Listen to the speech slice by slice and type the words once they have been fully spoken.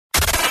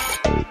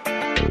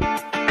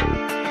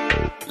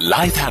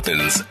Life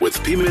Happens with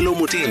Phemelo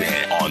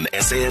Motene on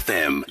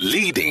SAFM,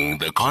 leading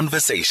the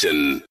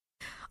conversation.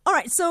 All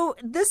right, so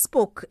this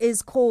book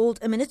is called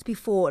A Minute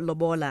Before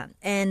Lobolo,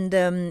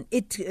 and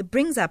it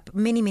brings up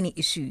many, many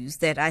issues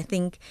that I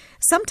think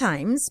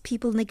sometimes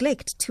people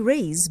neglect to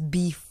raise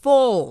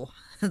before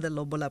the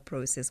Lobola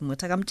process.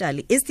 Motha Ka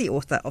Mtshali is the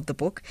author of the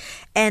book,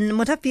 and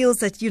Motha feels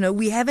that,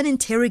 we haven't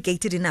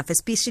interrogated enough,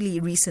 especially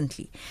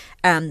recently,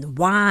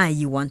 why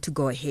you want to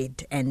go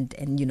ahead and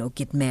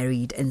get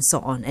married and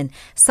so on. And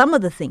some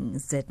of the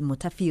things that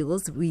Motha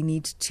feels we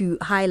need to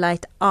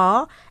highlight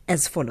are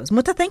as follows.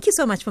 Motha, thank you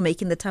so much for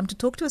making the time to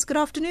talk to us. Good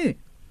afternoon.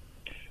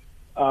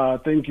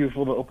 Thank you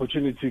for the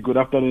opportunity. Good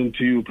afternoon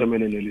to you,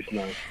 permanent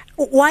listeners.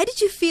 Why did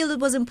you feel it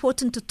was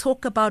important to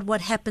talk about what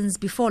happens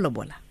before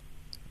Lobola?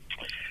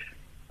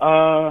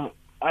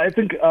 I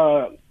think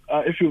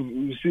if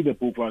you see the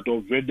book, right, or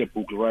read the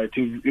book, right,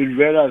 you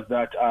realize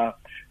that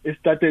it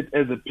started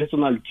as a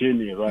personal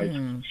journey, right?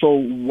 So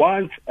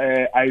once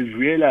I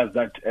realized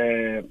that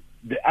there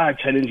are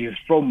challenges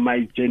from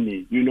my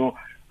journey,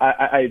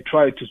 I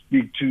tried to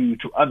speak to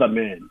other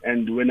men,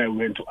 and when I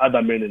went to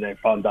other men and I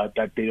found out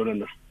that they don't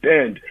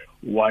understand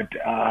what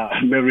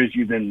marriage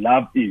is and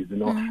love is,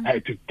 I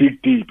had to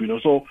dig deep,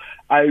 So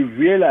I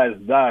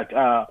realized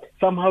that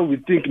somehow we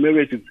think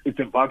marriage is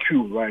a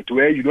vacuum, right,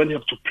 where you don't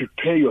have to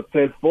prepare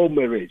yourself for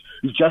marriage.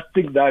 You just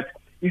think that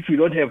if you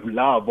don't have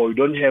love or you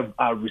don't have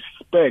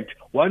respect,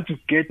 once you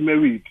get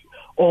married,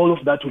 all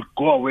of that will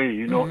go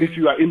away, If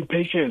you are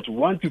impatient,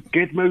 once you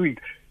get married,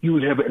 you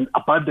will have an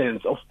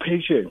abundance of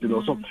patience,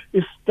 So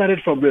it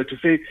started from there to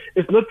say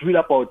it's not really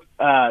about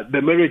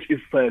the marriage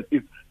itself,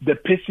 it's the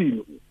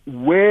person,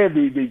 where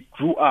they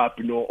grew up,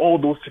 all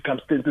those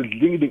circumstances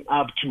leading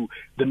up to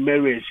the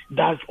marriage.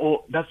 That's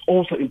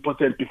also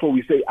important before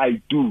we say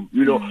I do,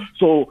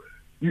 So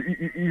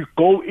you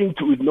go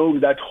into it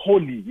knowing that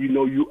wholly,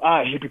 you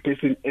are a happy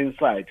person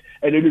inside,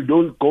 and then you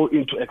don't go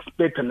into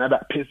expect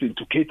another person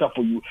to cater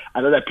for you,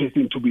 another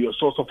person to be your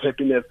source of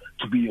happiness,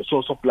 to be your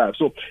source of life.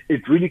 So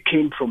it really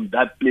came from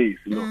that place,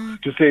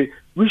 to say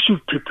we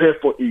should prepare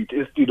for it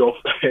instead of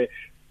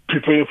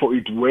preparing for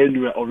it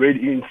when we are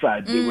already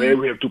inside, where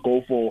we have to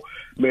go for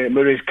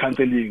marriage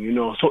counseling,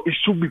 So it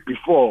should be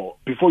before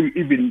you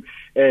even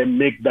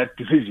make that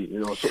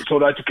decision, so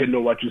that you can know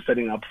what you're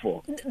setting up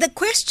for. The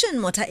question,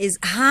 Motha, is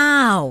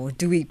how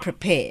do we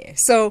prepare?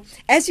 So,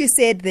 as you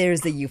said, there's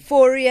the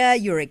euphoria,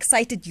 you're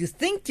excited, you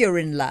think you're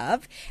in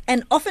love,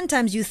 and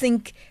oftentimes you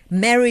think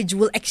marriage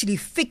will actually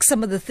fix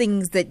some of the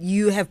things that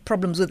you have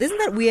problems with. Isn't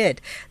that weird?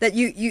 That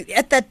you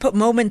at that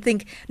moment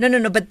think,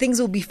 no, but things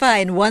will be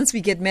fine once we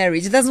get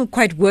married. It doesn't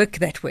quite work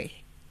that way.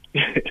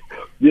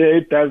 Yeah,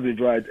 it does it,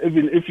 right.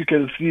 Even if you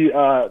can see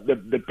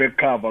the back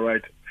cover,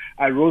 right.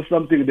 I wrote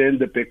something there in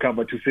the back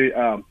cover to say,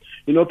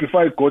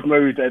 before I got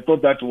married, I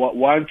thought that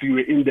once you were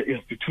in the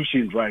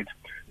institution, right,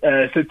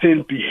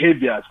 certain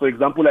behaviors. For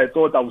example, I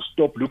thought I would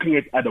stop looking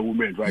at other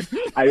women, right?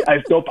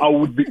 I thought I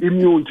would be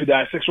immune to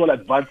their sexual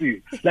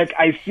advances. Like,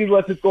 I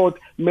seriously thought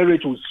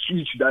marriage would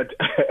switch that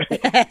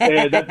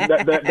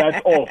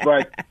off,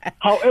 right?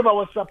 However, I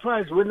was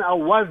surprised when I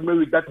was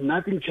married that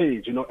nothing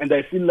changed, and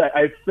I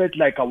felt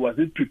like I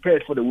wasn't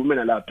prepared for the women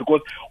I love,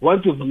 because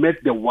once you've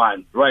met the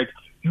one, right,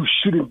 you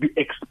shouldn't be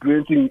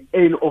experiencing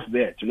any of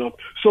that,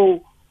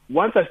 So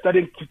once I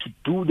started to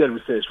do the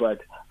research, right,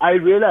 I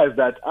realized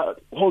that,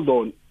 hold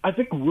on, I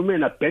think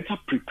women are better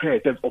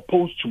prepared as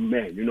opposed to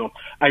men,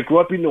 I grew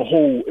up in a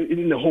home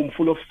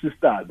full of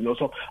sisters,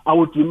 So I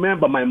would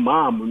remember my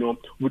mom,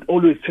 would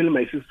always tell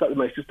my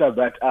sisters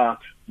that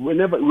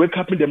whenever you wake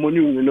up in the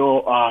morning,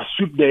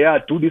 sweep the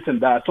yard, do this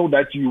and that, so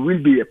that you will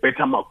be a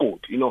better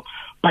makot,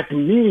 But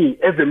me,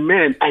 as a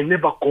man, I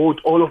never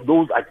got all of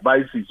those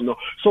advices,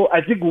 So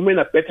I think women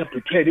are better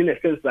prepared in a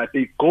sense that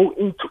they go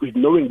into it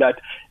knowing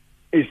that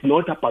it's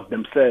not about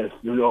themselves,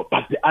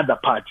 but the other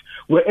part.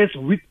 Whereas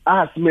with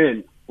us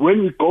men,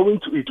 when we go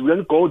into it, we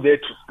don't go there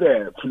to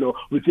serve,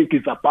 we think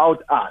it's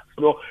about us.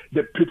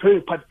 The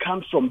preparing part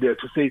comes from there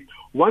to say,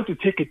 once you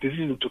take a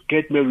decision to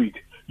get married,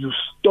 you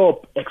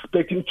stop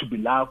expecting to be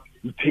loved,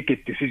 you take a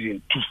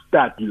decision to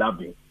start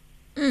loving.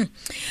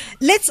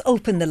 Let's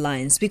open the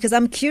lines, because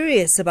I'm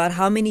curious about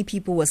how many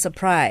people were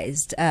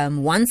surprised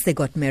once they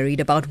got married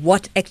about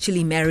what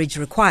actually marriage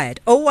required.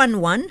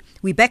 011,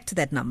 we back to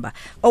that number.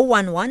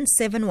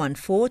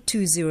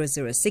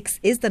 011-714-2006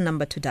 is the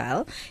number to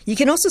dial. You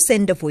can also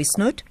send a voice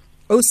note.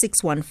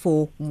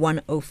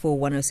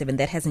 0614-104-107.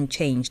 That hasn't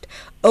changed.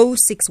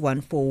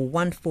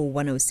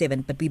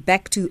 0614-14107. But we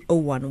back to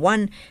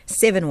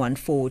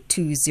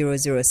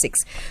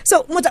 011-714-2006.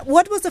 So, Motha,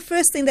 what was the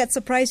first thing that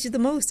surprised you the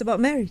most about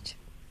marriage?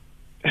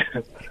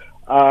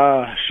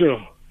 Sure.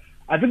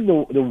 I think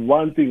the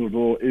one thing,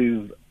 though,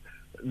 is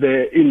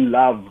the in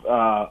love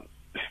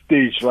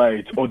stage,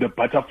 right, or the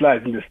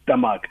butterflies in the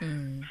stomach.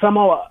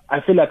 Somehow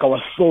I feel like I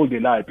was sold a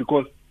lie,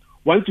 because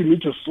once you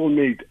meet your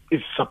soulmate,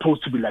 it's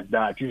supposed to be like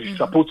that. It's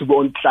supposed to be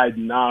on side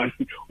now,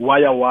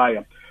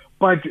 wire.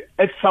 But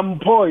at some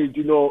point,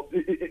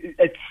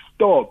 it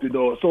stopped,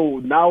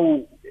 So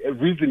now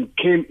reason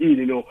came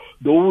in,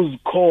 those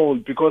calls,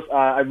 because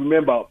I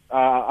remember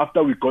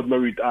after we got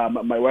married,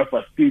 my wife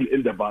was still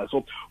in the bar.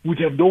 So we'd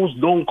have those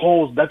long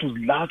calls that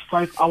would last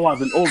 5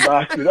 hours and all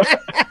that,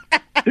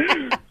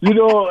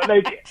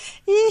 like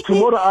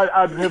tomorrow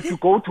I'd have to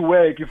go to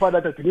work. If I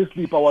didn't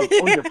sleep, I was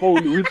on the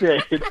phone with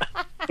her.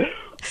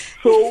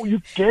 So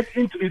you get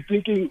into it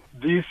thinking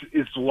this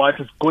is what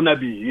it's gonna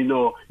be,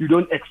 You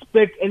don't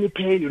expect any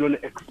pain, you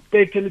don't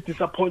expect any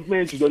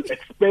disappointment, you don't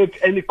expect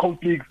any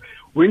conflicts.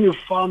 When you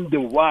found the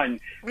one,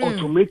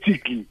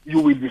 automatically you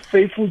will be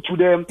faithful to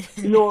them.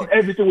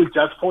 Everything will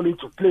just fall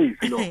into place,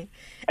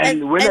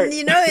 And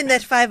in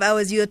that 5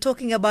 hours, you're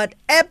talking about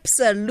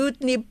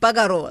absolutely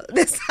bagarol.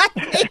 There's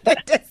nothing to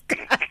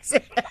discuss.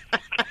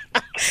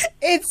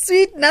 It's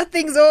sweet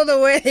nothings all the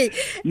way.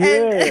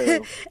 Yeah.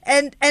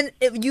 And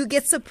you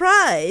get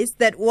surprised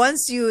that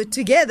once you're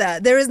together,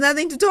 there is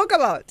nothing to talk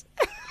about.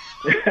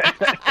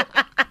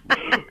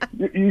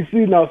 You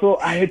see now, so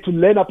I had to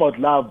learn about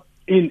love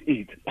in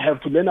it. I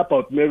have to learn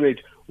about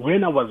marriage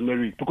when I was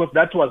married, because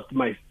that was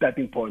my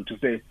starting point to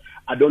say,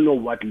 I don't know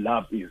what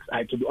love is. I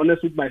had to be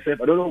honest with myself.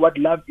 I don't know what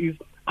love is.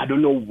 I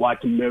don't know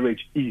what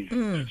marriage is.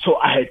 So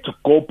I had to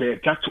go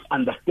back just to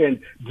understand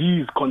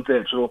these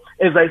concepts. So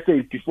as I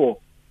said before,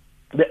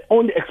 the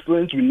only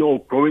experience we know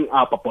growing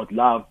up about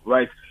love,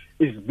 right,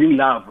 is being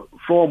loved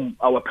from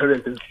our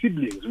parents and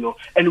siblings,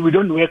 and we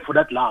don't work for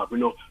that love,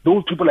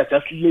 Those people are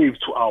just slaves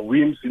to our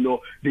whims,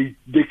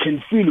 They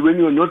can feel when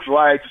you're not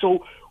right.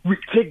 So we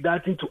take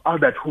that into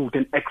adulthood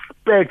and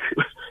expect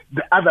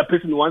the other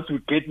person, once we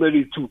get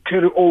married, to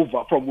carry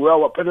over from where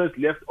our parents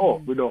left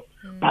off,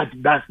 But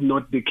that's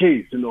not the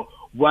case,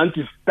 Once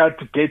you start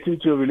to get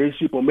into a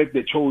relationship or make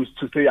the choice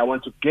to say, I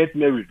want to get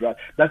married, right?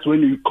 That's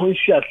when you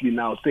consciously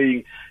now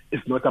saying,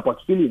 it's not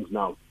about feelings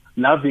now.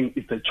 Loving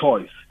is a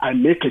choice. I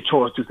make a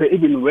choice to say,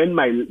 even when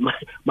my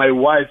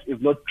wife is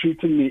not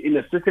treating me in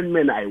a certain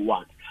manner I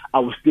want, I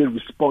will still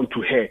respond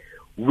to her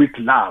with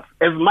love.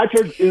 As much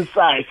as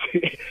inside,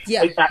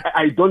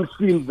 I don't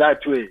feel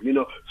that way,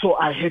 So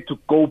I had to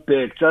go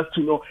back just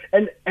to know.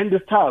 And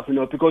it's tough,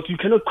 because you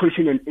cannot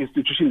question an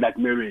institution like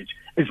marriage.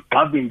 It's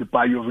governed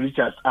by your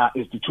religious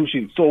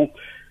institution. So,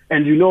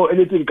 and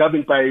anything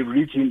governed by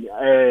religion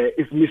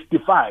is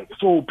mystified.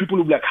 So people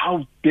will be like,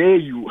 how dare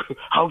you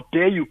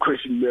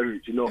question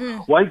marriage,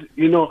 Once,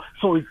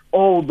 so it's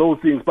all those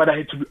things. But I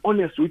had to be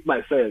honest with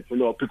myself,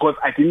 because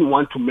I didn't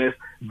want to mess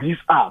this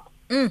up.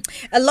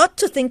 A lot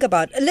to think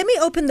about. Let me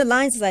open the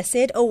lines, as I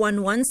said,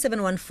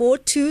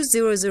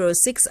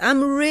 011-714-2006.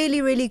 I'm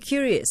really, really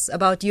curious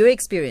about your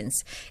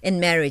experience in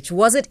marriage.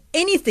 Was it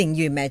anything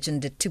you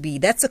imagined it to be?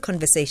 That's a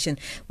conversation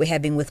we're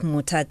having with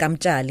Motha Ka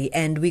Mtshali,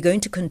 and we're going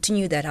to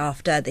continue that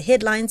after the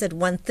headlines at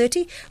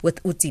 1:30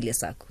 with Uti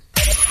Lesaku.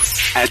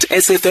 At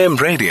SFM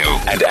Radio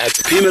and at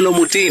Pimelo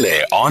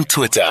Mutine on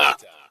Twitter.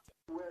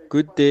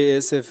 Good day,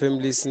 SFM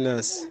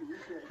listeners.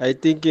 I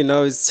think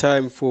now it's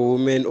time for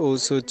women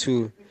also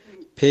to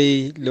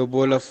pay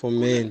Lobola for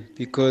men,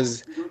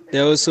 because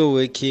they're also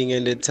working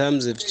and the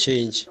times have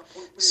changed.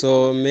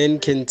 So men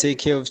can take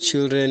care of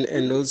children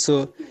and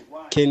also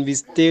can be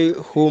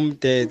stay-home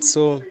dads.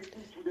 So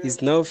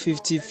it's now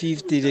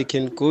 50-50. They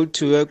can go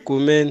to work,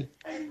 women,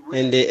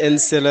 and they earn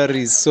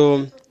salaries.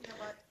 So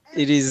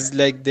it is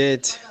like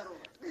that.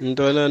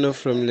 Ndolano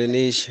from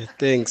Lenasia.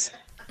 Thanks.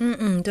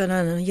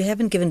 Ndolano, you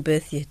haven't given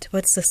birth yet.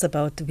 What's this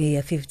about to be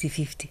a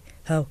 50-50?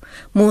 How?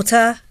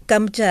 Motha Ka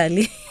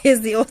Mtshali is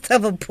the author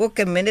of a book,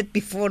 A Minute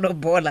Before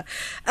Lobolo.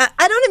 I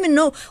don't even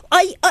know.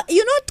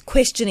 You're not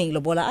questioning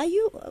Lobola, are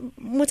you,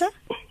 Motha?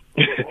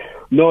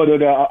 No,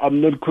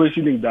 I'm not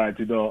questioning that.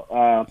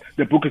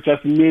 The book is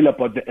just mainly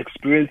about the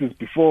experiences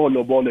before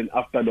Lobola and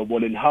after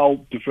Lobola, and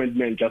how different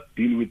men just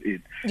deal with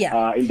it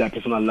in their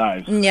personal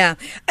lives. Yeah.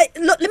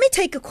 Let me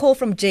take a call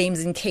from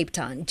James in Cape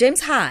Town.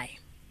 James, hi.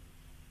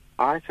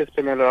 Hi,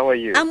 Sister Melo. How are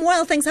you? I'm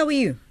well, thanks. How are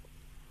you?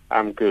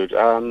 I'm good.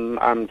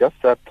 I'm just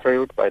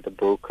thrilled by the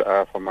book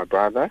from my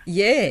brother.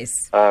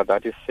 Yes.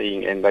 That is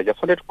saying, and I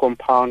just wanted to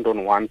compound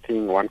on one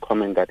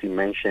comment that he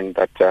mentioned,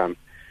 that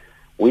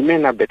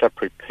women are better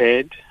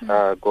prepared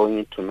going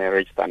into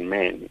marriage than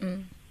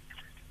men.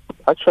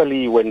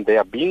 Actually, when they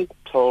are being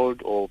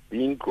told or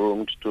being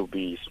groomed to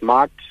be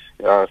smart,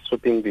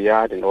 sweeping the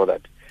yard and all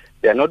that,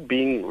 they are not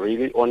being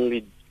really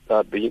only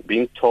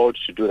being told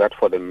to do that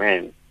for the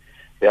men.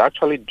 They're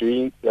actually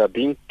being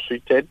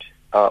treated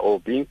or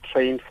being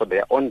trained for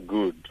their own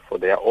good, for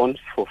their own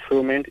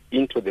fulfillment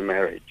into the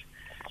marriage.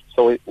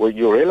 So when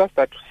you realize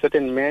that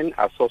certain men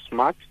are so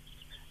smart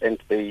and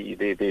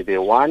they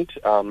want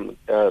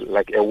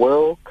like a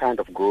well kind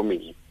of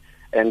grooming,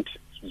 and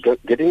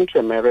getting into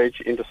a marriage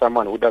into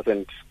someone who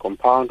doesn't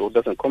compound, who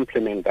doesn't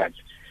complement that,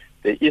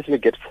 they easily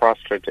get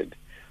frustrated.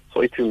 So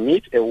if you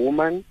meet a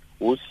woman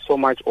who's so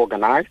much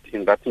organized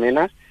in that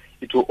manner,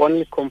 it will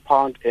only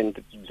compound,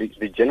 and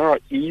the general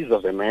ease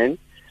of the man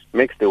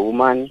makes the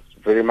woman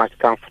very much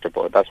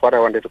comfortable. That's what I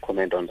wanted to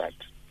comment on that.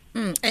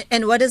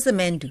 And what does the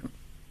man do?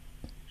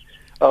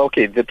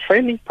 Okay, the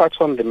training parts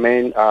on the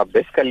men are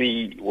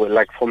basically, well,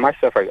 like for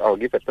myself, I'll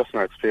give a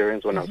personal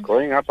experience. When I was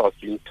growing up, I was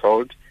being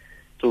told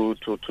to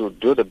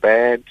do the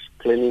bed,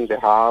 cleaning the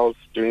house,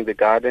 doing the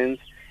gardens,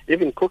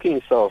 even cooking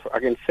itself. I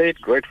can say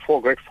it grade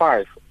 4, grade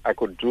 5, I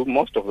could do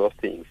most of those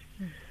things.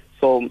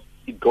 So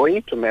going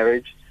into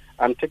marriage,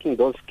 I'm taking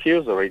those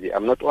skills already.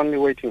 I'm not only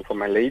waiting for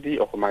my lady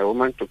or for my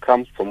woman to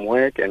come from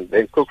work and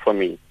then cook for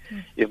me.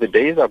 If the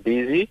days are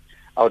busy,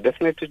 I'll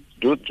definitely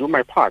do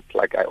my part.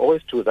 Like I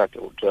always do that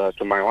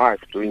to my wife,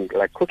 doing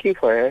like cooking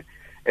for her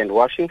and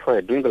washing for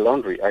her, doing the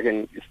laundry. I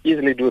can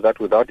easily do that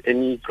without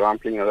any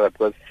grumbling or that,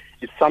 because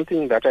it's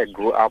something that I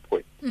grew up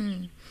with.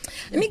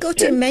 Let me go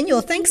to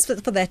Emmanuel. Thanks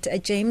for that,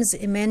 James.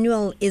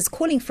 Emmanuel is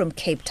calling from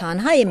Cape Town.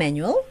 Hi,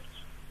 Emmanuel.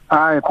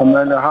 Hi,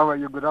 Pamela. How are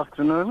you? Good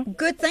afternoon.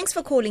 Good. Thanks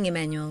for calling,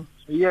 Emmanuel.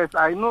 Yes,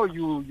 I know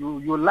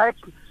you like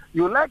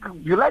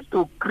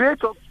to create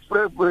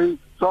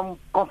some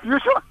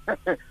confusion.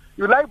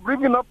 You like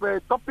bringing up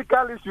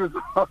topical issues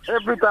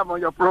every time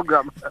on your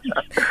program.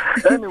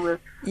 Anyway,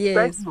 yes.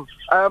 Thank you.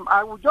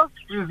 I will just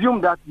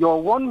presume that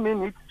your 1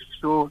 minute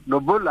to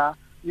Lobola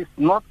is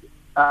not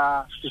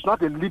it's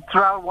not a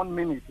literal 1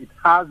 minute.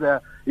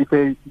 It's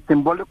a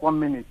symbolic 1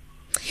 minute.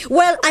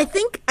 Well, I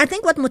think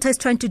what Motha is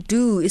trying to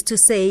do is to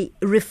say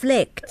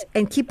reflect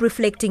and keep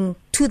reflecting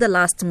to the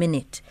last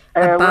minute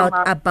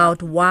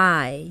about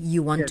why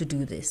you want to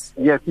do this.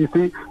 Yes, you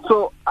see.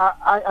 So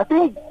I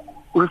think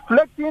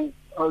reflecting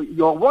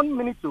your 1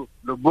 minute to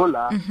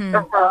Lobola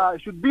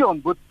should be on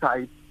both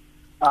sides.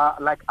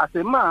 Like as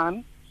a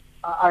man,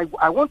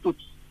 I want to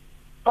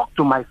talk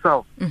to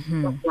myself.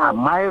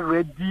 Am I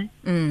ready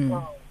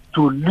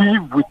to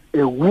live with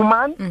a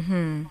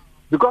woman?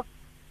 Because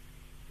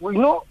we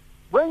know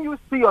when you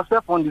see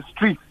yourself on the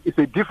street, it's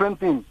a different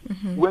thing.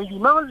 When you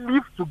now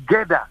live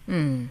together,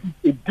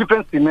 it's a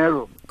different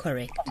scenario.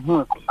 Correct.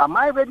 Am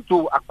I ready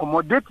to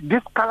accommodate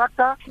this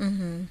character?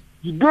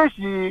 The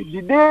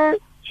day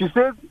she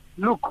says,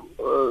 look,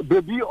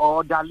 baby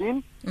or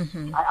darling,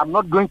 I am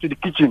not going to the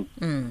kitchen.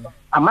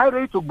 Am I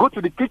ready to go to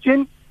the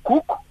kitchen,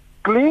 cook,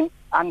 clean,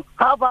 and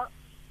serve her,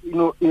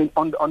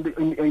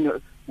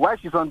 while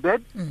she's on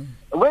bed?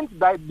 When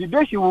the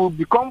day she will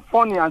become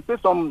funny and say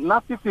some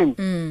nasty thing,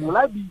 will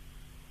I be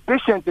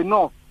patient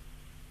enough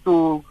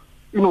to,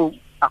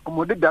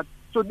 accommodate that?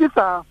 So these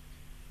are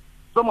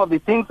some of the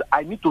things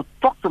I need to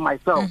talk to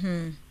myself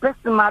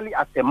personally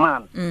as a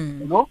man.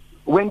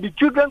 When the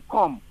children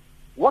come,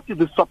 what is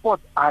the support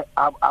the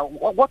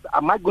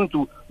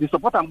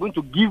support I'm going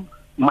to give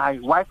my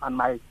wife and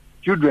my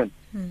children?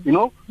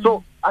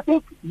 So I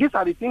think these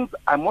are the things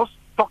I must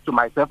talk to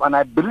myself, and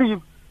I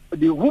believe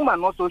the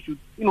woman also should,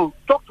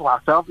 talk to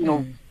herself,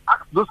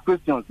 ask those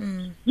questions.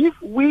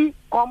 If we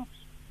come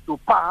to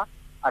par,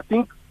 I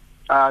think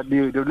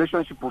the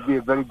relationship will be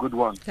a very good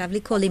one. Lovely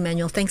call,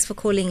 Emmanuel. Thanks for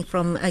calling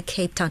from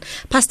Cape Town.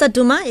 Pastor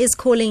Duma is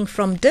calling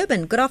from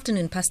Durban. Good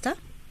afternoon, Pastor.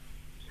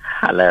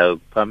 Hello,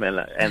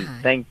 Pamela, and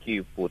Hi. Thank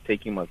you for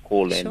taking my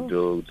call. Sure. And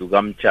to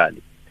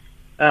Mtshali.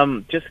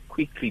 Just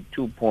quickly,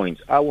 2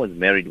 points. I was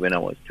married when I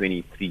was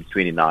 23,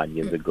 29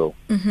 years ago.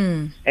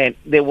 And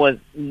there was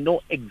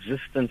no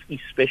existence,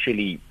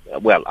 especially,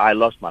 I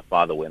lost my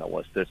father when I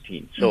was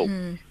 13. So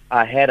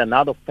I had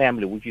another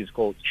family, which is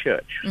called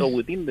church. So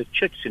within the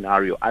church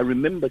scenario, I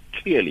remember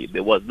clearly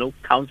there was no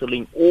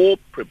counseling or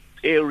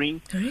preparing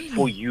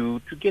for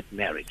you to get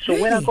married.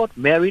 So when I got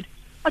married,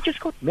 I just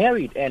got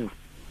married, and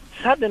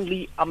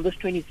suddenly I'm this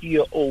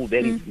 23-year-old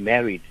that is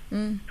married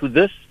to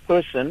this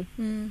person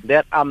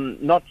that I'm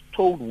not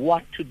told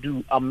what to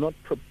do. I'm not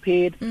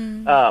prepared.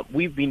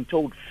 We've been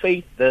told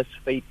faith this,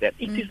 faith that.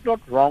 It is not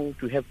wrong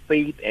to have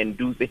faith and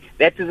do things.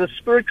 That is a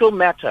spiritual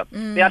matter.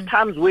 There are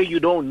times where you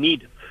don't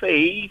need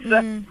faith.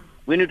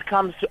 When it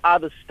comes to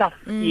other stuff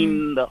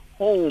in the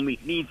home,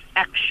 it needs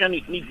action,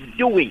 it needs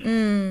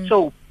doing.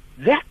 So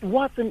that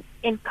wasn't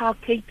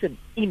inculcated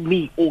in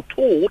me or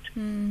taught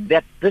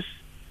that this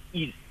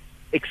is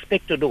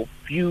expected of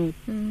you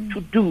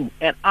to do.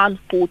 And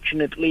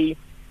unfortunately,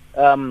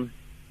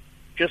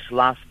 just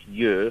last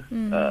year,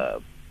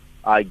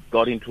 I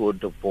got into a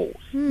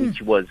divorce,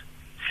 which was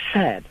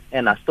sad,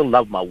 and I still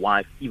love my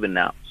wife even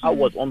now. I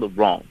was on the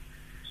wrong.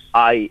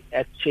 I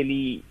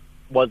actually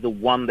was the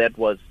one that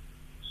was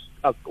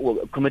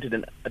committed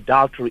an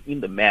adultery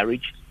in the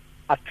marriage.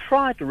 I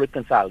tried to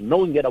reconcile,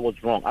 knowing that I was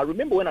wrong. I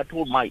remember when I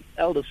told my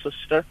elder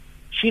sister,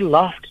 she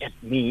laughed at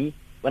me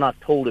when I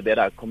told her that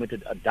I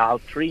committed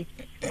adultery.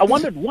 I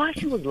wondered why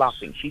she was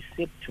laughing. She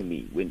said to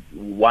me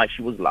why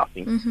she was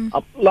laughing.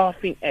 I'm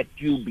laughing at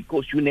you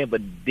because you never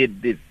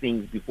did these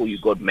things before you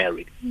got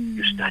married.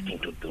 You're starting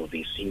to do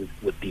these things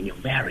within your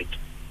marriage.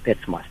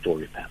 That's my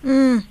story,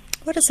 pal.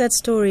 What a sad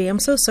story. I'm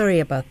so sorry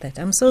about that.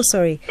 I'm so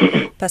sorry,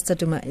 Pastor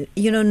Duma.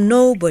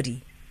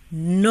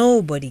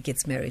 Nobody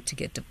gets married to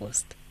get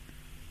divorced.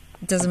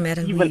 It doesn't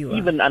matter who you are.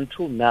 Even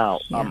until now,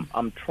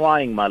 I'm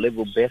trying my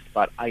level best,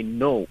 but I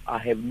know I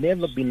have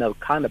never been a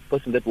kind of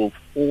person that will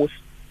force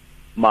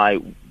I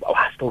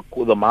still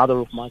call the mother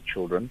of my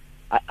children.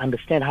 I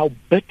understand how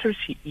bitter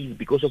she is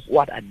because of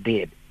what I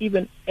did.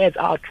 Even as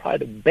I try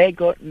to beg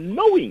her,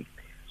 knowing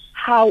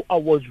how I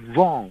was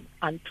wrong.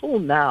 Until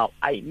now,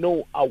 I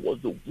know I was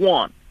the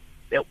one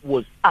that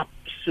was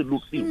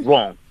absolutely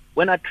wrong.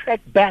 when I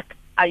track back,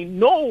 I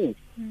know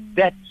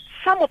that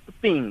some of the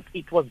things,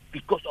 it was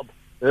because of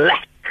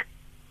lack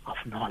of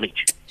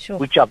knowledge,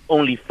 which I've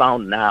only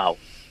found now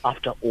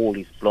after all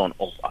is blown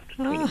off after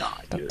 29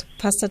 years.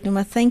 Pastor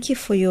Duma, thank you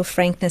for your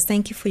frankness.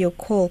 Thank you for your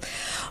call.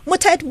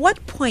 Motha, at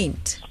what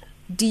point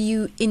do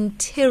you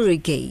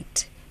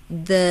interrogate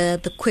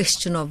the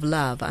question of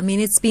love? I mean,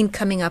 it's been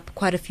coming up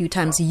quite a few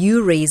times.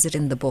 You raise it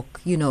in the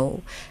book,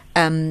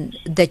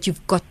 that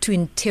you've got to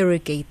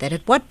interrogate that.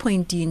 At what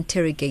point do you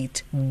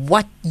interrogate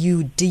what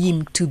you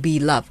deem to be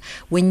love?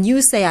 When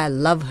you say, I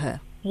love her,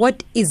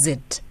 what is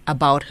it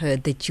about her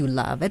that you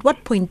love? At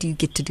what point do you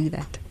get to do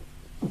that?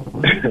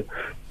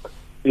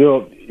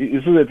 You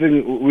see, the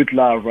thing with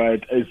love,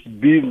 right? It's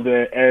been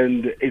there,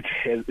 and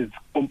it's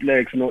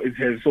complex. It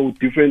has so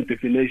different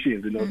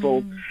definitions.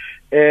 So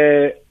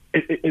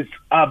it's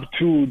up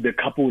to the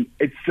couple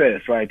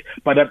itself, right?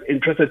 But I'm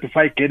interested if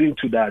I get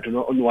into that,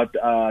 on what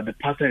the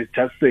pastor has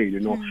just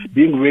said.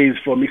 Being raised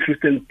from a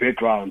Christian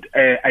background,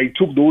 I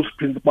took those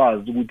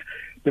principles with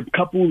the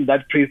couple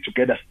that prays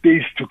together,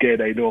 stays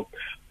together.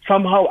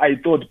 Somehow I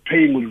thought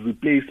praying will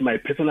replace my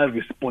personal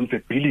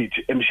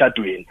responsibility.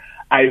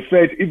 I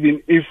felt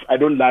even if I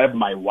don't love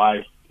my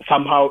wife,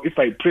 somehow if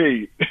I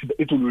pray,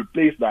 it will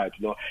replace that,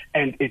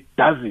 and it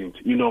doesn't,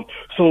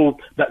 So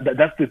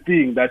that's the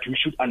thing that we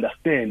should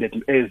understand, that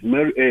as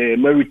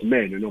married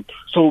men,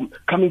 So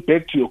coming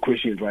back to your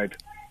question, right?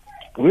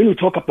 When we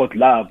talk about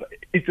love,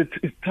 it's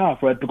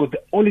tough, right? Because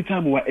the only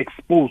time we're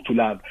exposed to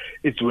love,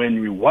 it's when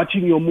we're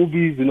watching your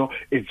movies,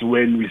 it's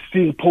when we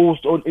see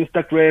posts on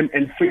Instagram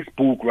and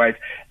Facebook, right?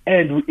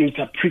 And we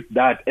interpret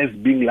that as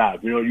being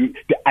love,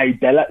 the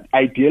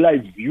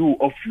idealized view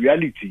of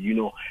reality,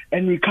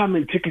 and we come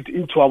and take it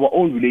into our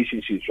own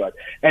relationships, right?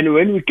 And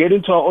when we get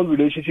into our own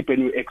relationship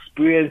and we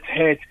experience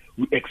hurt,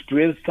 we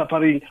experience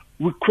suffering,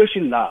 we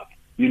question love.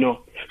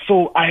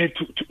 So I had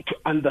to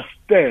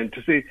understand,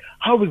 to say,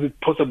 how is it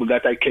possible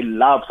that I can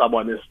love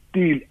someone and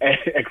still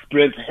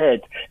experience hurt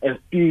and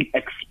still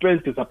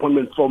experience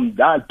disappointment from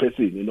that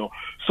person,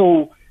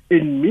 So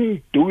in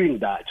me doing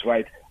that,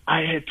 right,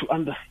 I had to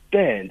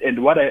understand,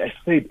 and what I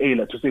said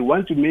earlier, to say,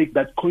 once you make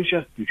that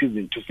conscious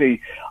decision to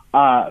say,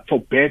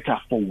 for better,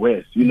 for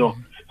worse,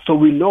 So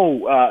we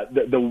know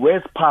the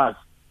worst part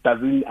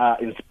doesn't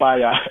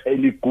inspire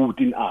any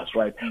good in us,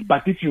 right?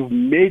 But if you've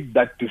made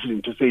that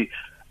decision to say,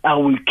 I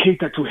will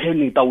cater to her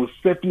needs, I will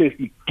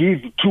selflessly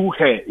give to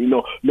her,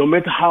 no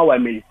matter how I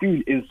may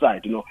feel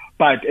inside,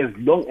 But as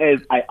long as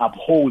I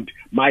uphold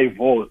my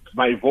voice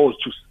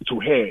to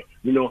her,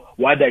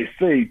 what I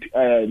said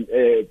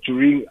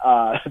during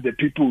the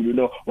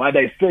people, what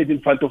I said in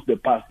front of the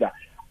pastor,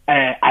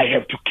 I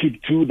have to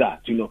keep to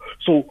that,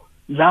 So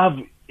love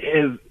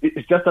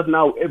it's just that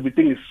now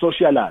everything is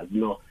socialized,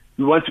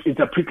 We want to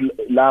interpret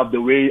love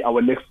the way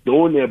our next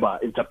door neighbor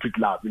interpret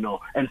love,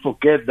 and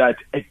forget that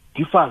it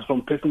differs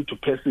from person to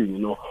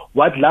person,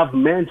 What love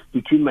meant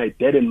between my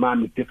dad and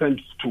mom is different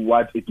to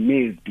what it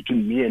means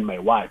between me and my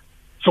wife.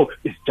 So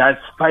it's just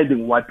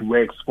finding what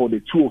works for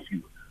the two of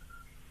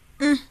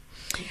you.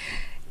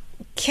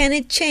 Can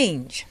it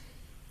change?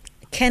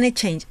 Can it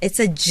change? It's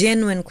a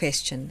genuine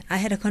question. I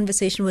had a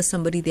conversation with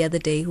somebody the other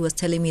day who was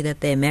telling me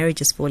that their marriage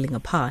is falling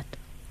apart.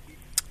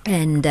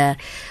 And, I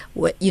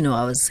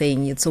was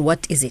saying, so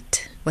what is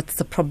it? What's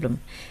the problem?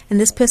 And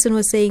this person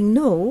was saying,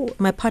 no,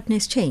 my partner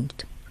has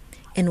changed.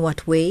 In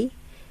what way?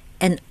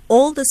 And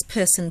all this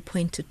person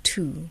pointed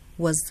to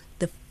was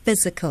the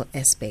physical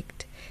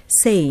aspect,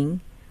 saying,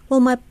 well,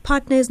 my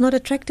partner is not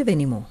attractive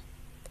anymore.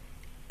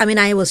 I mean,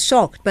 I was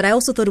shocked, but I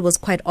also thought it was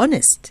quite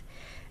honest,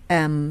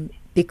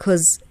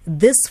 because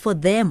this for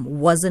them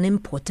was an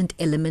important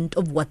element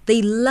of what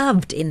they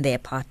loved in their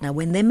partner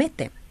when they met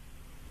them.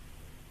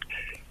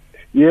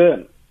 Yeah.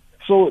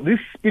 So this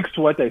speaks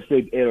to what I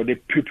said earlier, the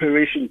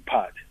preparation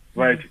part,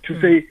 right?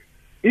 To say,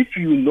 if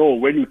you know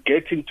when you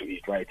get into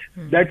it, right,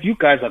 that you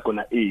guys are going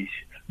to age,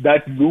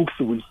 that looks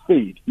will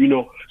fade,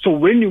 So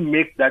when you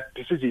make that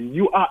decision,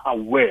 you are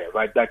aware,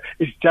 right, that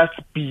it's just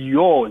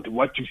beyond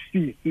what you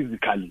see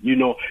physically,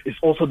 It's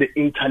also the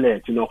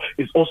intellect,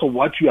 It's also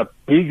what you are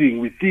building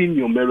within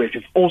your marriage.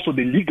 It's also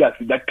the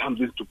legacy that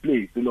comes into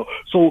place,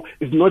 So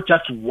it's not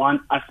just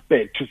one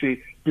aspect to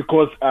say,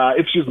 because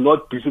if she's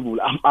not visible,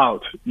 I'm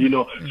out,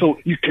 So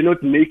you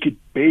cannot make it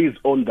based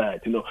on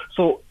that,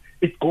 So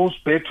it goes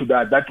back to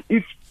that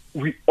if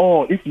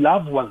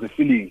love was the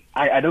feeling,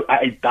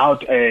 I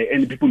doubt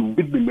any people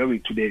would be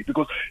married today,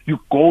 because you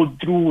go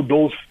through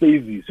those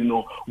phases,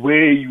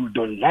 where you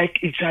don't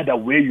like each other,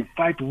 where you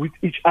fight with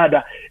each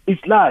other.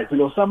 It's life,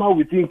 somehow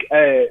we think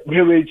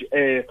marriage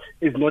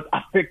is not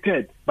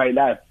affected by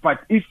life. But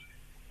if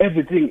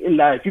everything in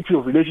life, if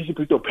your relationship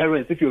with your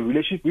parents, if your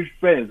relationship with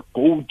friends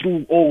go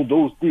through all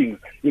those things,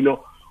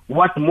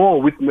 what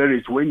more with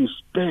marriage when you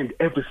spend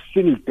every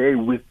single day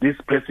with this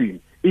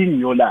person in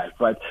your life,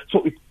 right?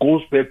 So it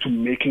goes back to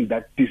making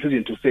that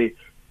decision to say,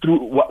 through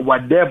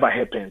whatever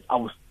happens, I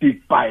will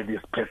stick by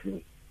this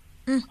person.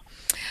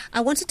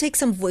 I want to take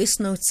some voice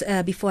notes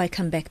before I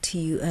come back to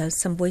you.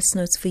 Some voice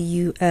notes for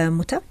you,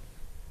 Motha.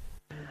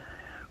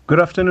 Good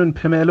afternoon,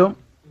 Phemelo.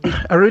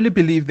 I really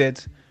believe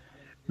that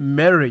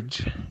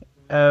marriage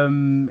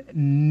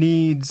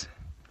needs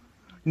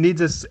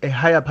a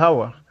higher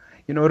power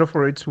in order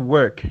for it to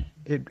work.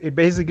 It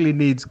basically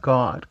needs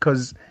God,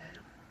 because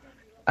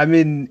I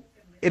mean,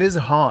 it is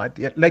hard.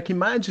 Like,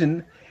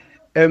 imagine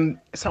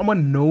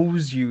someone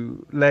knows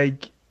you,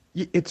 like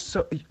it's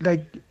so,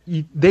 like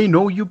they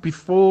know you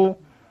before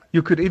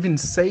you could even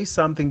say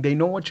something. They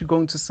know what you're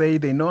going to say.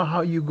 They know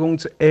how you're going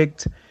to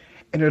act,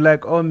 and you're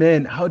like, oh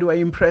man, how do I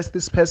impress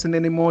this person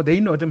anymore?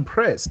 They're not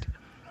impressed.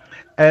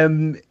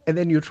 And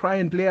then you try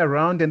and play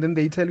around, and then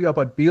they tell you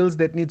about bills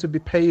that need to be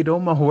paid. Oh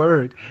my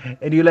word!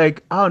 And you're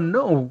like, oh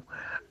no,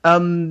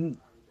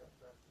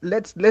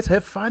 let's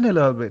have fun a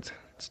little bit.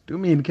 Do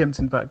me in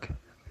Kempton Park.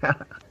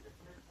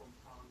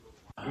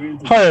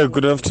 Hi,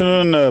 good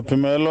afternoon,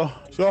 Pimelo.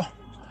 So,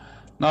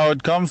 now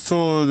it comes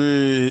to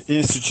the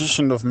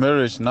institution of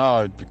marriage.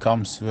 Now it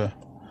becomes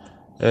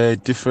a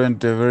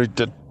different, very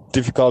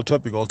difficult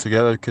topic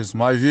altogether, because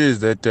my view is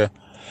that,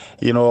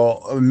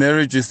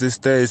 marriage is these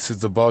days,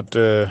 it's about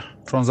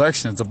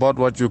transactions, it's about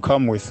what you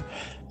come with.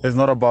 It's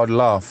not about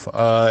love.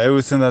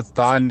 Everything that's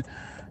done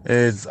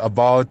is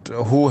about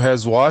who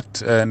has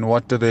what and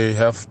what do they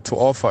have to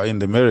offer in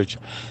the marriage.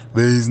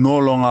 There is no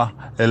longer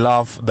a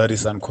love that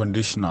is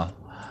unconditional.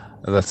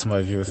 That's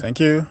my view. Thank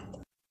you.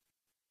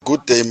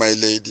 Good day, my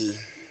lady.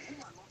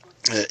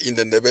 In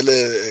the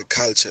Ndebele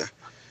culture,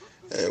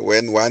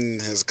 when one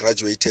has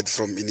graduated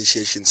from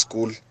initiation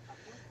school,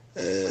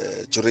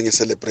 during a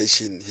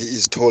celebration, he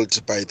is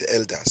told by the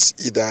elders,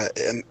 either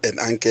an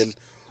uncle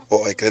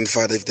or a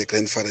grandfather, if the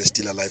grandfather is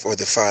still alive, or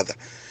the father,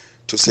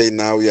 to say,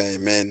 now you are a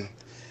man,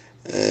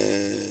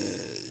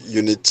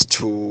 you need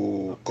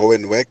to go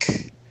and work,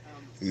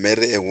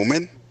 marry a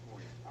woman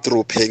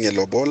through paying a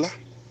lobola,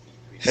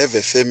 have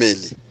a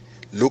family,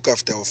 look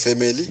after your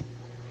family,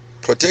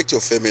 protect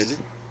your family,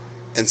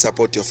 and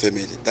support your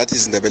family. That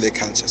is Ndebele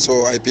culture.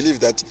 So I believe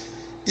that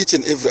each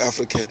and every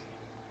African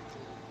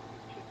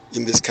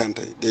in this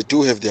country, they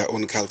do have their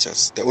own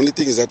cultures. The only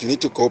thing is that we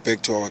need to go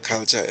back to our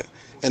culture,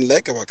 and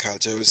like our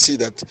culture, you'll see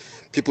that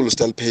people will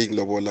start paying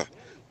lobola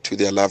to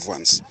their loved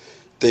ones.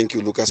 Thank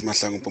you, Lucas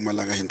Mahlangu,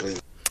 Mpumalanga Henry.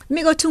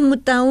 Me go to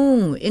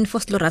Mutaung in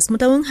Fosloras.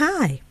 Mutaung,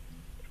 hi.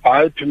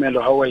 Hi,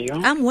 Pimelo, how are you?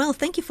 I'm well,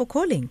 thank you for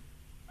calling.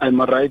 I'm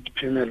all right,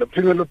 Pimelo.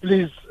 Pimelo,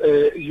 please,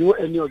 you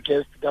and your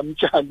guest,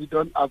 Mtshali,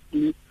 don't ask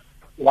me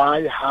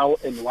why, how,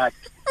 and what.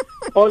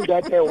 All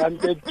that I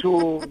wanted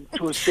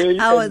to say.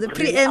 Oh, the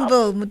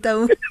preamble,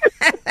 Mutaung.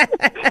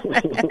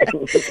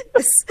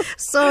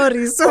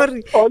 Sorry.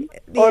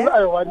 All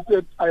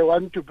I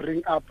want to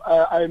bring up,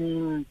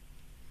 I'm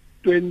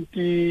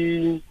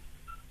 20,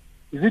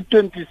 is it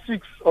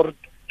 26 or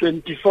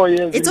 24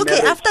 years? It's okay.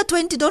 Marriage. After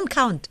 20, don't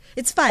count.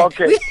 It's fine.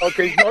 Okay.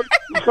 It's not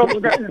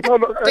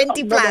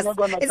 20 plus.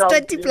 It's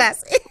 20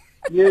 plus.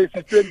 Yes,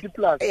 it's 20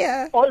 plus.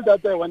 Yeah. All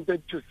that I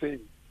wanted to say.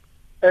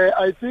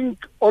 I think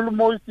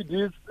almost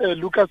this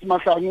Lucas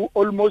Mahlangu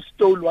almost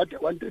stole what I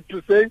wanted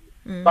to say,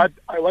 but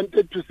I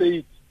wanted to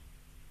say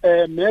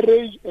it.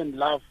 Marriage and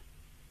love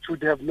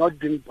should have not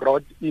been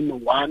brought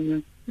in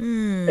one,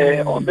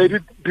 or maybe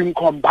been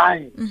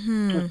combined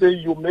to say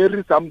you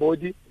marry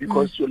somebody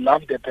because you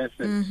love the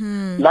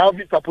person.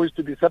 Love is supposed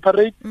to be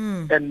separate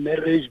and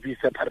marriage be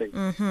separate.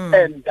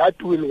 And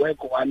that will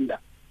work wonder.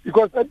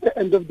 Because at the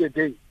end of the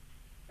day,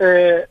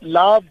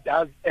 love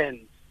does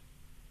end.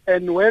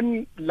 And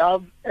when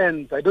love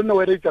ends, I don't know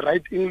whether it's the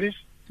right English,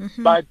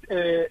 but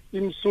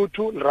in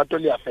Sotho, lerato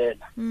le a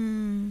fela.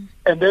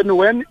 And then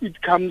when it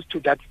comes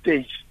to that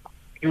stage,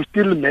 you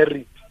still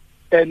marry.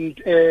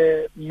 And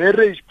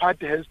marriage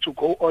part has to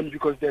go on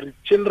because there is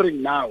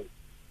children now.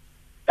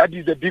 That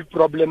is a big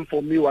problem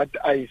for me, what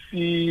I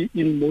see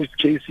in most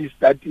cases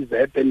that is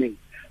happening.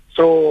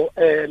 So,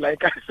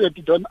 like I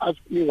said, don't ask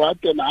me what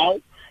and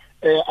how.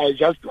 I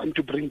just want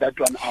to bring that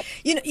one up.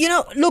 You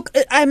know. Look,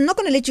 I'm not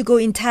going to let you go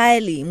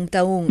entirely,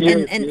 Mtaung.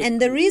 Yes,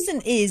 and the reason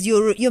is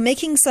you're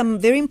making some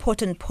very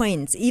important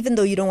points, even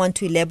though you don't want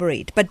to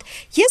elaborate. But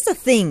here's the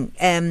thing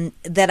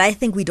that I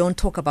think we don't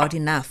talk about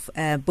enough,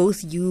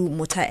 both you,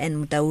 Motha,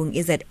 and Mtaung,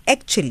 is that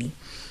actually,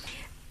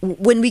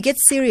 when we get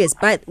serious,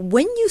 but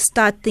when you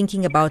start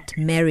thinking about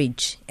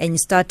marriage and you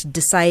start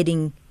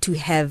deciding to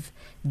have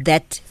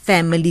that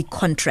family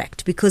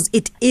contract, because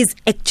it is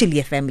actually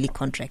a family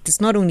contract.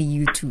 It's not only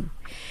you two.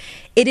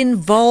 It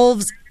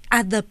involves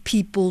other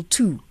people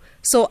too.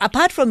 So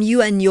apart from you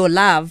and your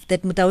love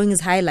that Mutaung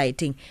is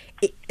highlighting,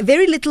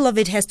 very little of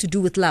it has to do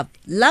with love.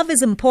 Love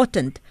is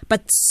important,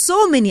 but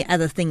so many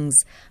other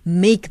things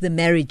make the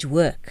marriage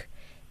work.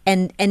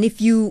 And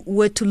if you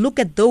were to look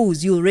at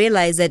those, you'll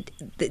realize that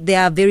they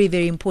are very,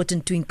 very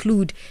important to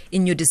include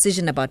in your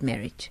decision about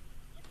marriage.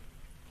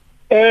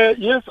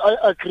 Yes, I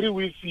agree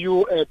with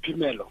you,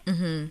 Pimelo.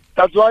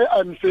 That's why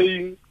I'm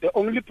saying the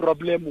only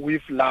problem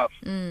with love,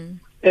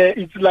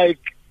 it's like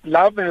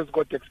love has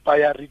got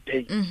expiry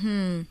date,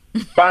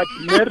 but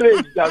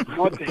marriage does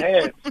not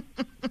have.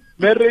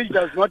 Marriage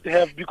does not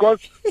have, because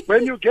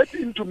when you get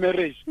into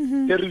marriage,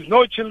 there is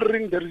no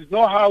children, there is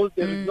no house,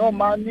 there is no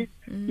money.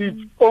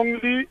 It's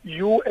only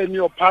you and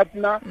your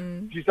partner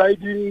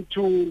deciding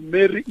to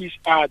marry each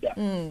other.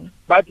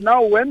 But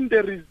now when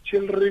there is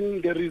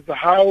children, there is a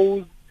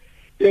house,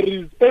 there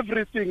is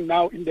everything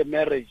now in the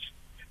marriage.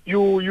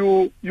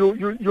 You're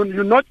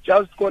not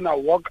just gonna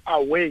walk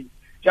away.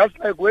 Just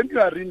like when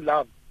you are in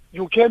love,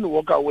 you can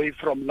walk away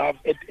from love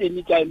at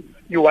any time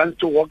you want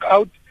to walk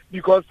out,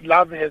 because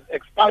love has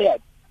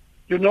expired,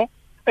 you know.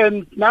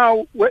 And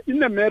now,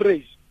 in a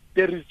marriage,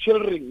 there is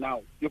children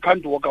now. You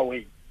can't walk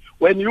away.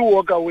 When you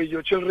walk away,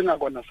 your children are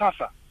going to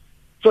suffer.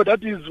 So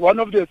that is one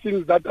of the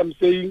things that I'm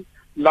saying,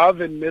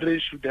 love and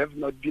marriage should have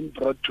not been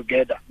brought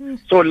together.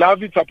 So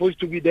love is supposed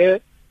to be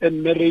there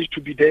and marriage to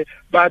be there.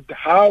 But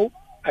how?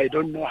 I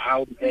don't know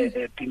how,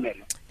 female.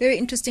 Very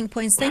interesting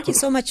points. Thank you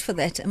so much for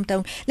that.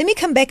 Let me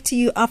come back to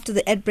you after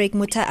the ad break,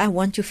 Motha. I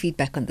want your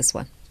feedback on this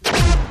one.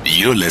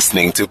 You're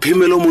listening to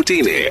Phemelo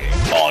Motene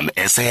on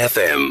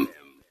SAFM.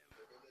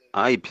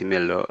 Hi,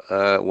 Phemelo.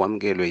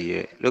 Wamgelo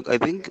here. Look, I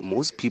think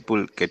most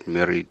people get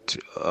married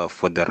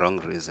for the wrong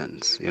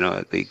reasons. You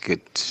know, they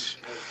get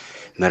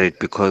married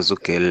because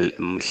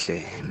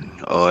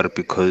or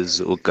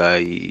because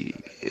guy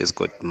has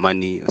got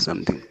money or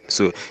something.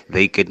 So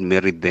they get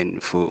married then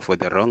for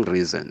the wrong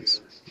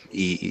reasons.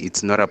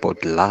 It's not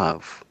about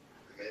love.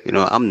 You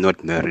know, I'm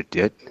not married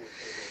yet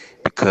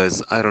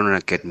because I don't want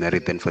to get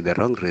married then for the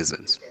wrong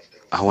reasons.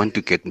 I want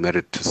to get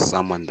married to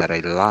someone that I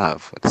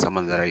love,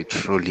 someone that I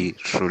truly,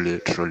 truly,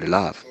 truly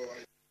love.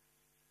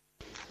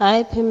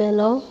 Hi,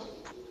 Phemelo.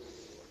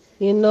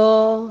 You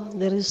know,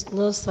 there is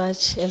no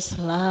such as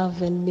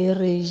love and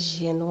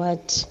marriage and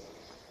what.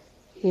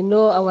 You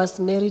know, I was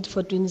married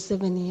for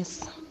 27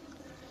 years.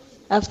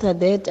 After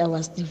that, I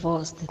was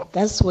divorced.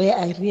 That's where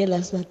I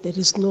realized that there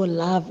is no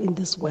love in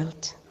this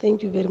world.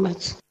 Thank you very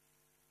much.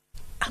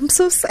 I'm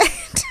so sad.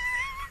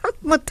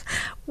 But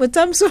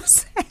I'm so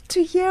sad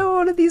to hear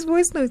all of these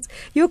voice notes.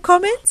 Your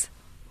comments?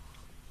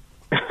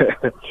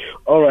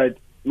 All right.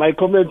 My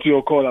comment to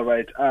your caller,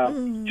 right?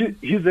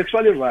 He's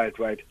actually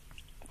right?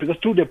 Because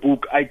through the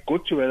book, I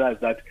got to realize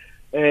that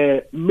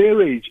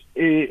marriage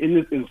in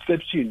its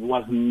inception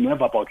was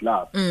never about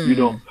love. You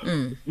know,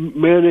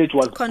 marriage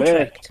was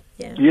contract.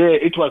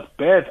 It was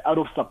birthed out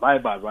of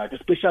survival, right?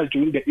 Especially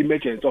during the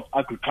emergence of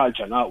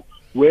agriculture now,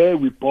 where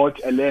we bought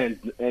a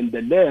land and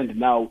the land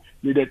now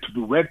needed to be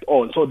worked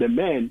on. So the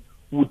man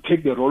would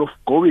take the role of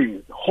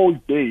going the whole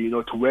day, you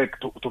know, to work,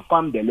 to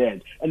farm the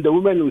land. And the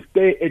woman would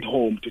stay at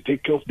home to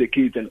take care of the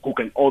kids and cook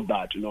and all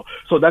that, you know.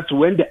 So that's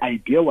when the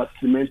idea was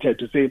cemented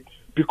to say,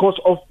 because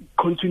of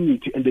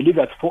continuity and the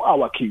legacy for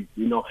our kids,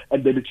 you know,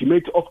 and the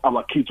legitimacy of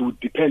our kids would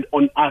depend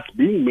on us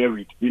being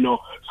married, you know.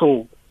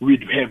 So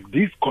we'd have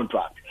this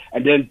contract.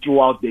 And then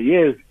throughout the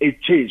years,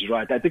 it changed,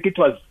 right? I think it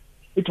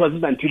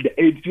wasn't until the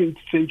 18th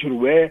century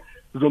where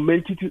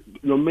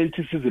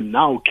romanticism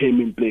now came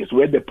in place,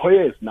 where the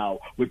poets now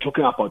were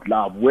talking about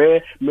love,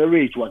 where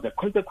marriage was a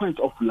consequence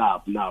of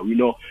love now, you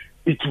know.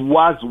 It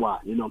was one,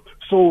 you know.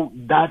 So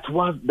that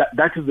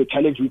is the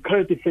challenge we're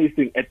currently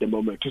facing at the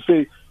moment. To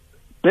say,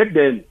 back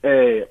then,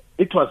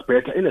 it was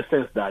better in a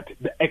sense that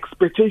the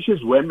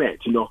expectations were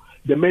met, you know.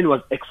 The man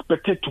was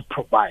expected to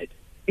provide.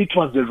 It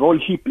was the role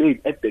he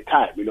played at the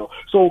time, you know.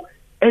 So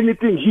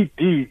anything he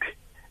did,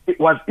 it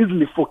was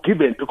easily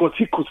forgiven because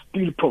he could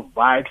still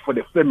provide for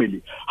the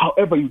family.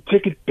 However, you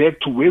take it back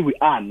to where we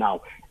are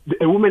now.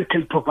 A woman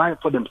can provide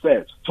for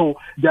themselves. So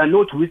they are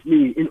not with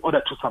me in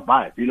order to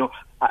survive, you know.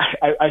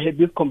 I had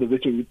this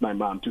conversation with my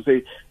mom to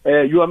say,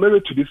 you are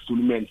married to this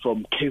woman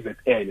from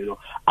KZN, you know.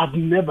 I've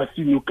never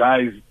seen you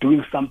guys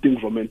doing something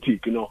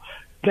romantic, you know.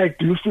 Like,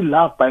 do you feel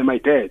loved by my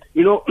dad?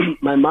 You know,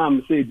 my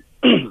mom said,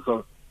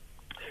 sorry.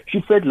 She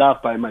felt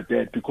loved by my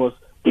dad because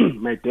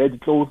my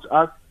dad clothed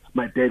us,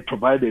 my dad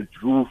provided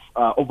roof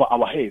over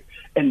our heads,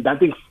 and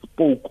nothing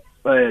spoke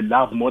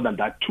love more than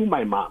that to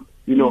my mom,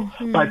 you know.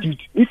 But you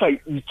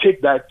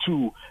take that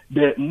to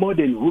the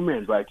modern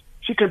woman, right?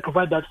 She can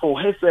provide that for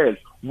herself.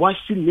 What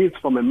she needs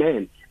from a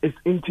man is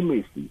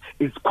intimacy,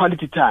 it's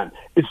quality time,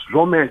 it's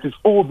romance, it's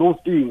all those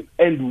things.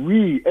 And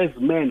we as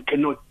men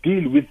cannot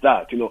deal with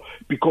that, you know,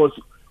 because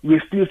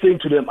we're still saying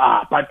to them,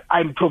 but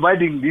I'm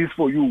providing this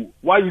for you.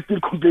 Why are you still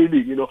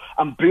complaining? You know,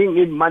 I'm bringing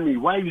in money.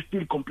 Why are you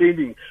still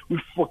complaining?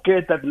 We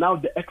forget that now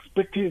the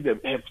expectations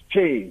have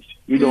changed.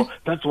 You know,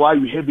 that's why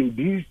we're having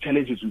these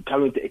challenges we're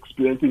currently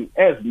experiencing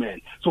as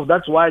men. So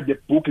that's why the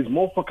book is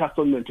more focused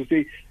on men to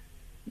say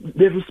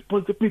the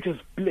responsibility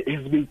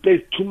has been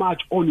placed too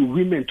much on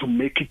women to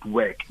make it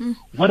work.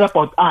 What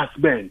about us,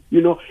 men? You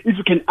know, if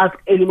you can ask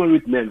anyone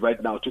with men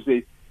right now to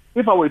say,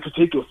 if I were to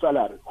take your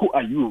salary, who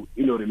are you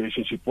in your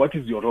relationship? What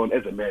is your role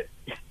as a man?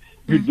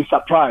 You'd be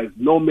surprised.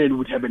 No man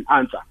would have an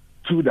answer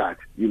to that,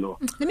 you know.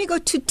 Let me go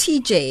to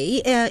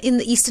TJ in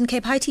the Eastern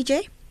Cape. Hi,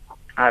 TJ.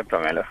 Hi,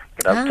 Pamela.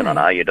 Good afternoon.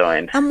 How are you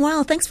doing? I'm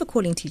well. Thanks for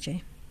calling,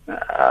 TJ.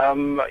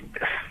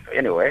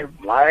 Anyway,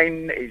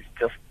 mine is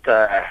just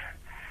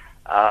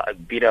a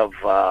bit of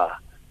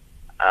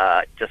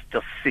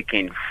just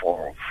seeking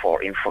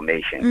for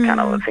information kind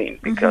of a thing.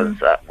 Because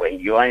when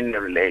you are in a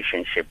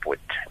relationship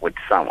with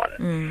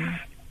someone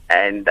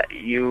and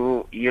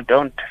you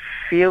don't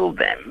feel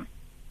them,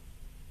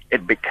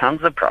 it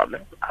becomes a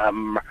problem.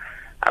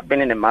 I've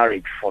been in a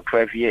marriage for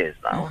 12 years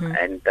now,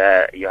 and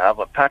you have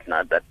a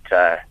partner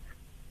that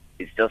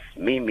is just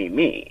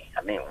me.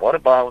 I mean, what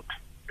about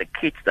the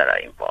kids that are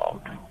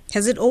involved?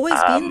 Has it always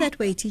been that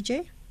way,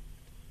 TJ?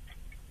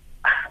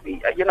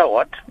 You know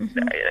what?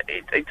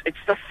 It's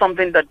just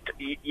something that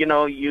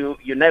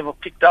you never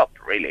picked up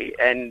really,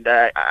 and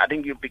I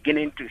think you're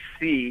beginning to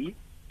see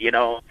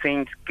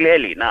things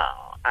clearly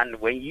now. And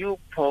when you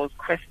pose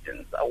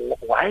questions,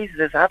 why is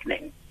this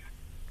happening?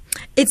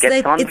 It's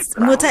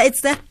Motha,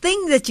 it's that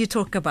thing that you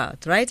talk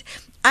about, right?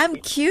 I'm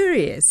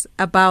curious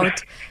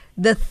about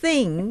the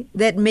thing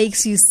that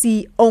makes you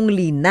see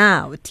only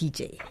now,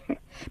 TJ,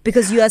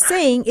 because you are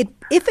saying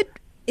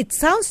it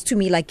sounds to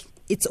me like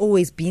it's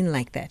always been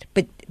like that,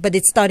 but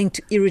it's starting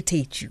to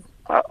irritate you.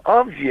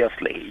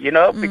 Obviously,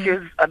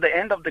 because at the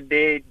end of the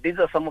day, these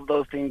are some of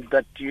those things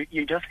that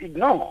you just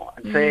ignore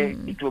and say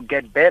it will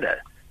get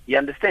better. You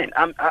understand?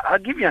 I'll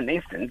give you an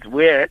instance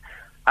where,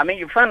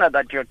 you find out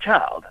that your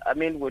child,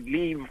 would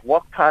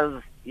walk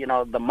past,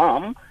 the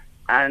mom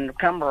and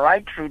come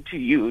right through to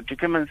you to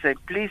come and say,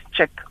 please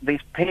check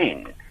this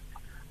pen.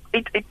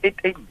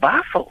 It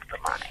baffles the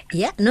mind.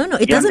 Yeah, no,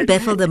 it doesn't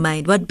baffle the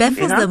mind. What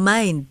baffles the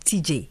mind,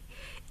 TJ,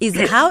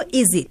 is how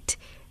is it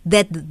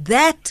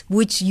that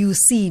which you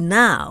see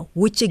now,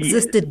 which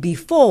existed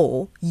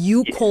before,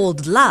 you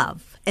called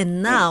love,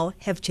 and now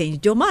have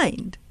changed your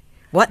mind?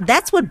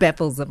 That's what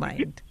baffles the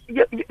mind.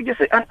 You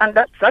see, and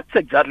that's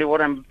exactly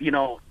what I'm,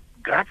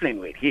 grappling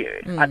with here.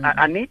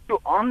 I need to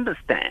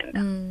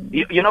understand,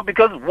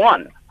 because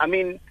one,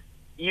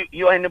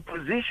 you are in a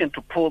position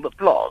to pull the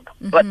plug,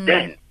 but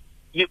then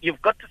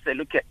you've got to say,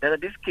 look, there are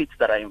these kids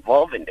that are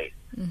involved in this.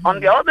 On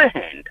the other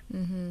hand,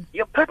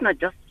 your partner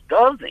just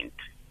doesn't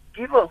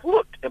give a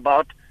hoot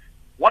about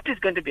what is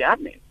going to be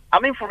happening.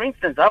 For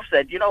instance, I've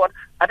said, you know what,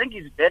 I think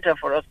it's better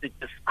for us to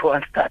just go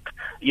and start,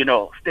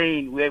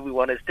 staying where we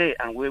want to stay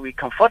and where we're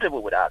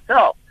comfortable with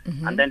ourselves.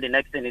 And then the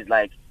next thing is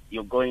like,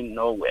 you're going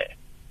nowhere.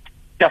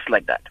 Just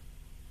like that.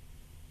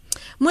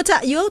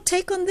 Motha, your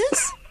take on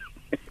this?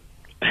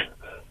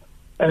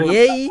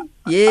 Yay.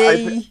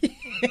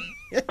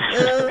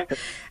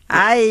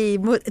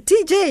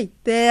 TJ,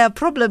 there are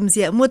problems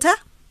here. Motha?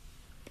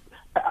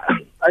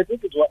 I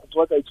think it's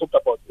what I talked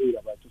about earlier,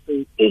 about to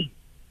say,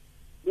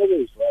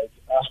 marriage, right?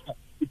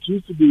 It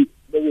used to be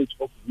marriage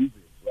of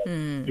reasons,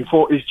 right?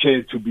 Before it's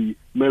changed to be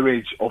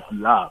marriage of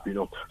love,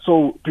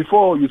 So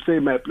before you say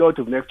my plot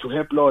is next to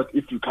her plot,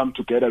 if you come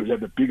together, you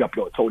have a bigger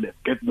plot, so let's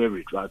get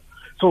married, right?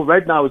 So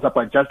right now it's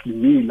about just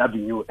me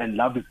loving you, and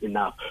love is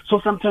enough. So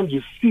sometimes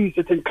you see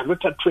certain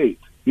character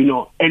traits, and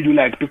you're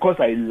like, because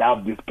I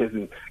love this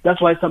person.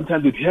 That's why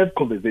sometimes you have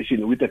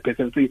conversation with a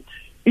person, say,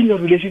 in your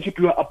relationship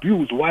you are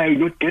abused, why are you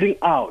not getting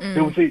out?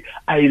 They will say,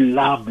 I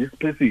love this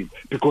person,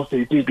 because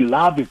they think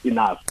love is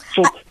enough.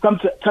 So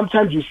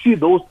sometimes you see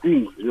those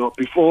things,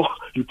 before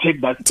you take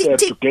that step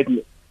to get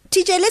me.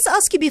 TJ, let's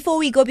ask you before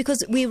we go,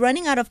 because we're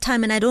running out of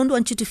time and I don't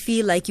want you to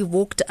feel like you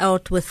walked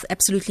out with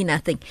absolutely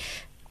nothing.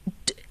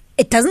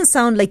 It doesn't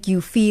sound like you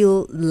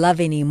feel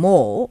love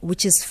anymore,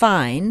 which is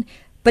fine,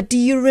 but do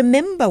you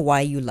remember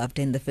why you loved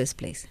her in the first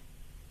place?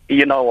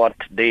 You know what?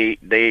 The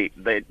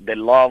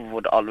love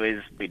would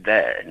always be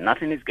there.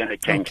 Nothing is going to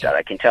change that,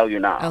 I can tell you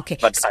now. Okay.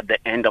 But at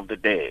the end of the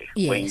day,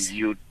 when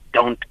you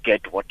don't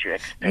get what you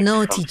expect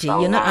No, from TJ,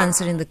 someone, you're not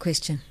answering the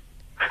question.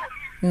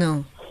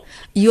 No.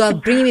 You are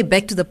bringing me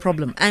back to the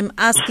problem. I'm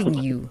asking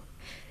you,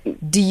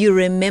 do you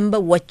remember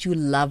what you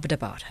loved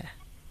about her?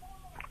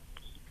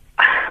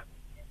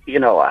 You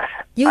know what?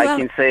 I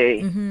can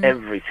say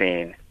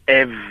everything.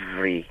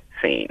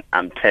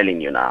 I'm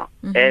telling you now,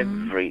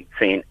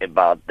 everything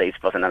about this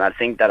person. And I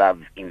think that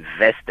I've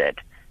invested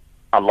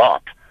a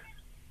lot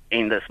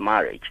in this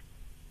marriage.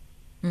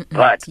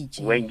 But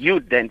TJ. when you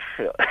then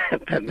feel,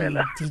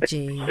 Pamela.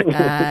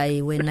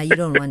 TJ, when you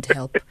don't want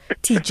help.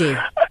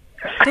 TJ,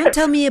 don't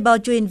tell me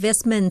about your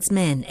investments,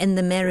 man, and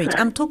the marriage.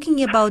 I'm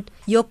talking about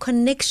your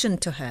connection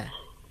to her.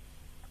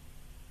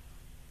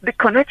 The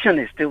connection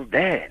is still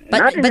there.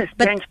 Nothing has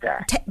changed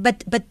that.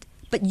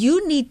 But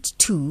you need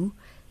to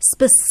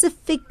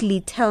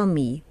specifically tell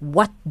me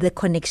what the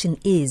connection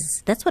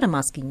is. That's what I'm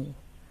asking you.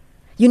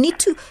 You need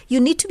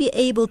to be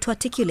able to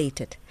articulate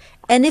it.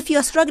 And if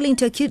you're struggling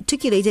to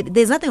articulate it,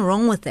 there's nothing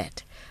wrong with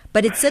that.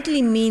 But it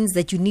certainly means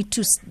that you need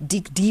to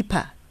dig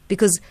deeper.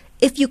 Because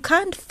if you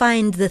can't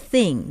find the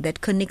thing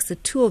that connects the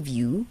two of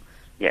you,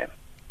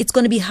 it's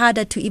going to be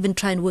harder to even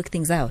try and work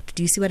things out.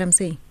 Do you see what I'm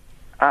saying?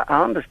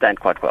 I understand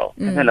quite well.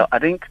 Hello, I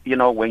think,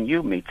 when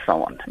you meet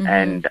someone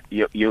and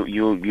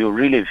you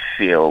really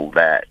feel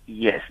that,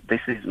 yes, this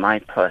is my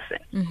person,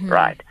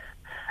 right?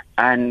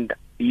 And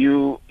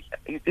you,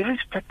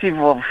 irrespective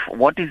of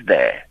what is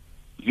there,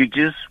 you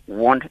just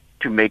want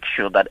to make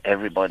sure that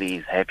everybody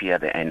is happy at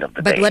the end of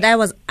the day. But what I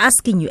was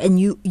asking you, and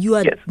you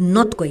are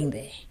not going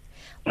there.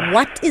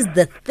 what is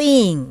the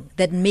thing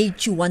that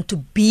made you want to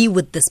be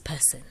with this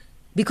person?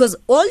 Because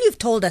all you've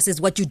told us is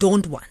what you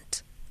don't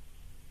want.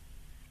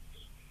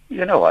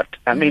 You know what?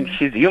 I mean,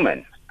 she's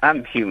human.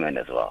 I'm human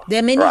as well. There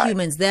are many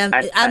humans.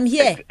 I'm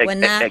here.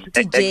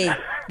 TJ.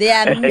 There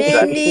are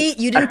many.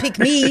 You didn't pick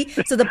me.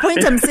 So the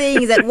point I'm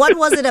saying is that what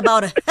was it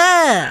about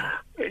her?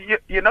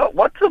 You know,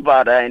 what's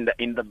about her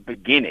in the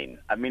beginning?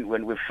 I mean,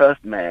 when we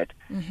first met,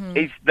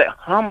 is the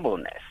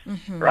humbleness,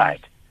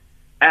 right?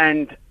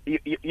 And,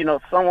 you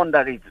know, someone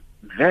that is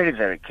very,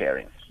 very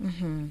caring.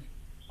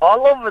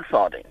 All of a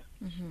sudden,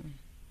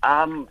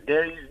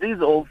 there is this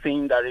whole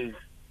thing that is,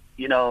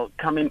 you know,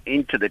 coming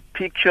into the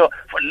picture.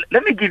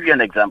 Let me give you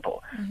an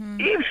example.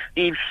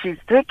 If she's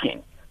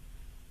taking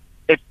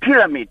a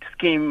pyramid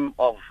scheme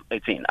of a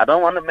thing, I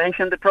don't want to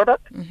mention the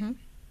product,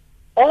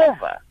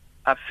 over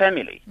a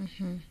family,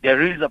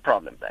 there is a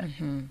problem there.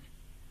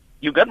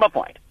 You get my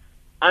point?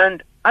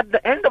 And at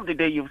the end of the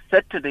day, you've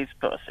said to this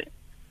person,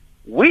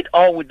 with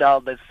or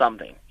without this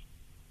something,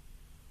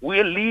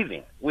 we're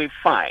leaving, we're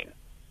fine,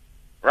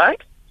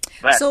 right?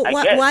 But so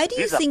why do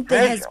you think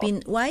there has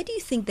been? Why do you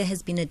think there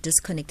has been a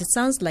disconnect? It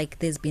sounds like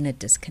there's been a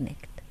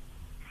disconnect.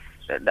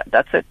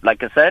 That's it.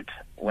 Like I said,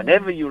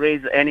 whenever you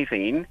raise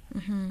anything,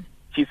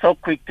 she's so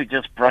quick to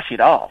just brush it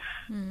off.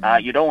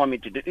 You don't want me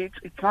to do it.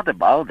 It's not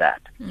about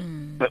that.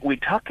 But we're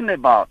talking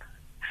about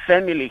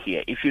family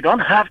here. If you don't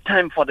have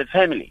time for the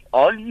family,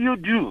 all you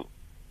do,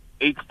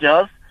 it's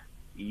just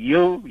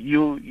you.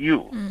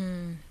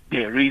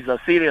 There is a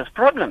serious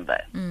problem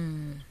there.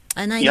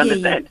 And you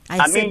understand?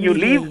 I mean, you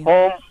leave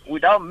home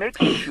without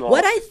making sure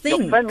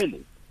your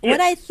family.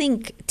 What I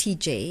think,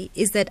 TJ,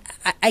 is that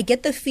I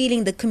get the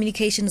feeling the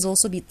communication is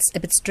also a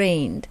bit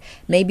strained.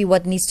 Maybe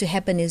what needs to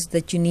happen is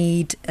that you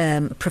need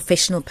a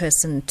professional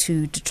person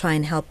to try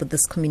and help with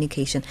this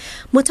communication.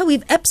 Motha,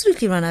 we've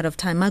absolutely run out of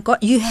time. My God,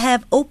 you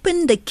have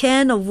opened a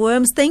can of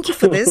worms. Thank you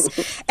for this.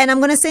 And I'm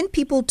going to send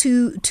people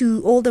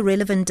to all the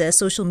relevant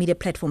social media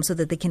platforms so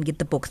that they can get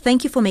the book.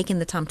 Thank you for making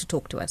the time to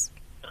talk to us.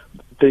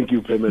 Thank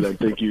you, Pamela, and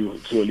thank you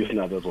to your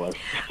listeners as well.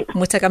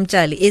 Motha Ka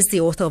Mtshali is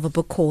the author of a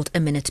book called A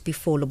Minute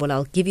Before Lobolo.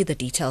 I'll give you the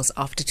details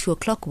after 2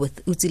 o'clock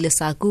with Uzi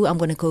Lesagu. I'm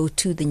going to go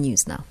to the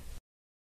news now.